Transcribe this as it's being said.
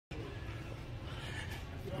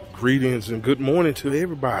Greetings and good morning to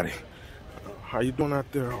everybody. How you doing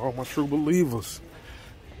out there, all my true believers?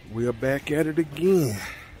 We are back at it again.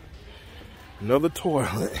 Another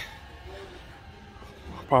toilet.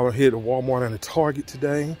 Probably hit a Walmart and a Target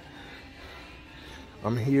today.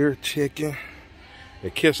 I'm here checking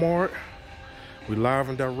at Kmart. We live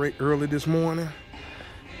and direct early this morning.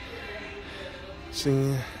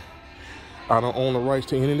 Seeing I don't own the rights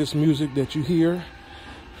to any of this music that you hear.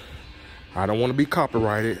 I don't want to be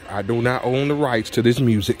copyrighted. I do not own the rights to this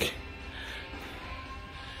music.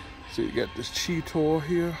 So you got this Cheetor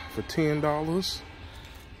here for $10.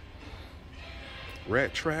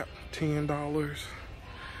 Rat Trap, $10.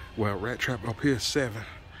 Well, Rat Trap up here is $7.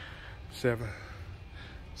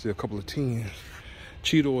 See a couple of 10s.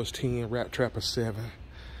 Cheetor is 10, Rat Trap is $7.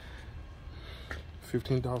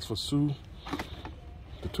 $15 for Sue.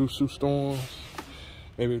 The two Sue Storms.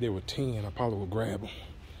 Maybe if they were 10, I probably would grab them.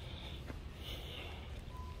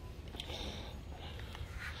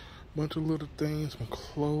 Bunch of little things, some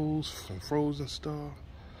clothes, some frozen stuff.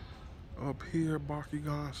 Up here,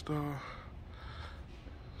 Bakugan stuff.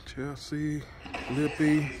 Chelsea,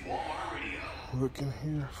 Lippy. Look in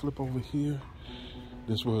here, flip over here.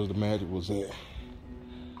 This was the magic was at.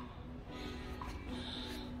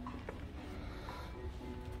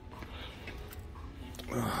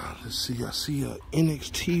 Let's see, I see a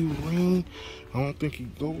NXT ring. I don't think he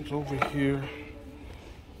goes over here.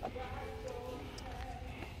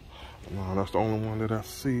 No, that's the only one that I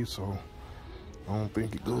see, so I don't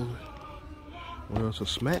think it goes. Well, it's a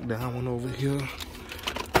SmackDown one over here.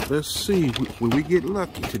 Let's see, will we get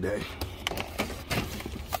lucky today?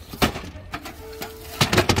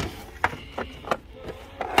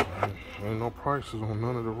 Ain't no prices on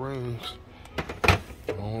none of the rings. I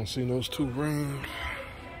don't see those two rings.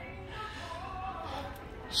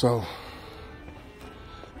 So,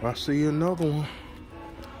 I see another one.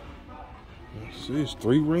 Let's see, it's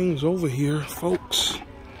 3 rings over here, folks.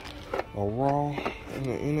 A Raw and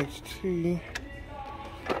an NXT,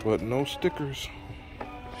 but no stickers.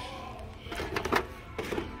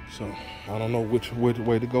 So, I don't know which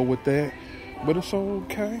way to go with that, but it's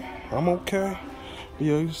okay. I'm okay.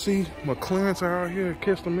 Yeah, you see, my clearance out here at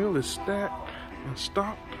Kester Mill is stacked and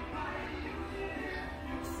stocked.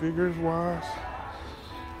 Figures wise,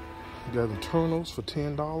 got Eternals for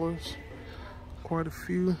 $10. Quite a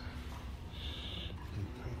few.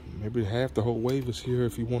 Maybe half the whole wave is here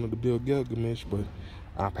if you wanted to build Gilgamesh, but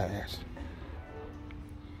I pass.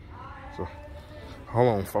 So, hold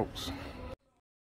on, folks.